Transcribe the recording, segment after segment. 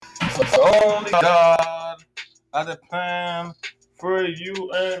It's only God had a plan for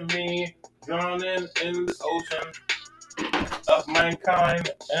you and me, drowning in this ocean of mankind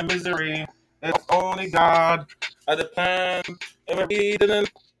and misery. It's only God had a plan, and we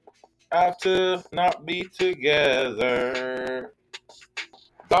didn't have to not be together.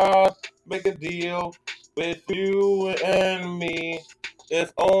 God make a deal with you and me.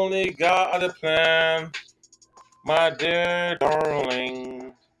 If only God had a plan, my dear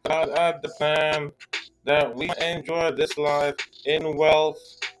darling. God had the plan that we enjoy this life in wealth.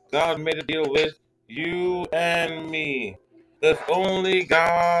 God made a deal with you and me. If only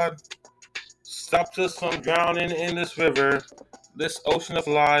God stopped us from drowning in this river, this ocean of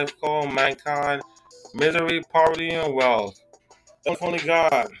life called mankind, misery, poverty, and wealth. If only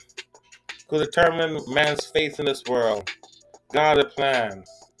God could determine man's faith in this world. God had a plan.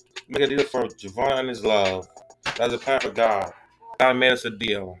 Make a deal for Javon and his love. That's a plan for God. God made us a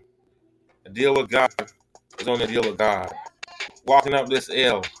deal. A deal with God is only a deal with God. Walking up this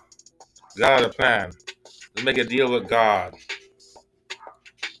hill, God had a plan. Let's make a deal with God.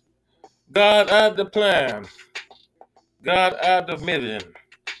 God had the plan. God had the vision.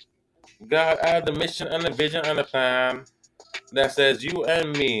 God had the mission and the vision and the plan that says you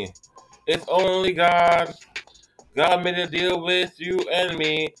and me. It's only God. God made a deal with you and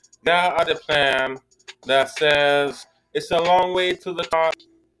me. God had a plan that says it's a long way to the top,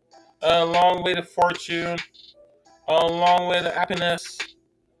 a long way to fortune, a long way to happiness,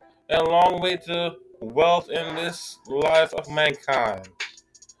 a long way to wealth in this life of mankind.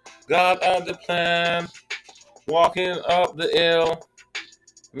 God had the plan, walking up the hill,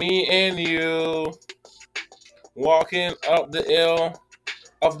 me and you, walking up the hill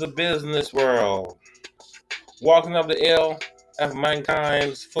of the business world, walking up the hill of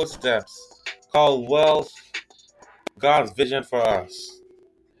mankind's footsteps, called wealth, God's vision for us.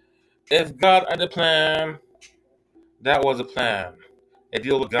 If God had a plan, that was a plan. A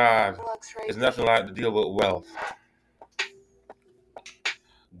deal with God is nothing like the deal with wealth.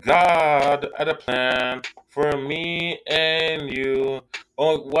 God had a plan for me and you.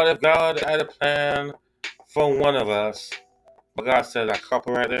 Oh, what if God had a plan for one of us? But God said that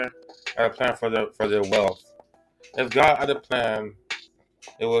couple right there had a plan for their wealth. If God had a plan,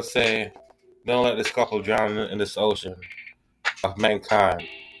 it would say, don't let this couple drown in this ocean of mankind.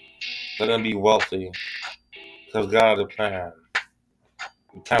 Let them be wealthy. Because God had a plan.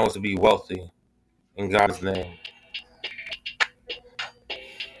 The plan was to be wealthy in God's name.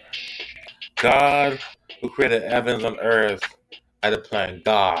 God who created heavens and earth had a plan.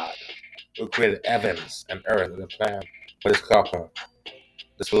 God who created heavens and earth had a plan for this couple,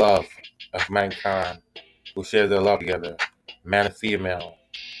 this love of mankind who share their love together, man and female,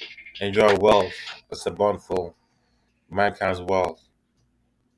 enjoy wealth, it's a bountiful mankind's wealth.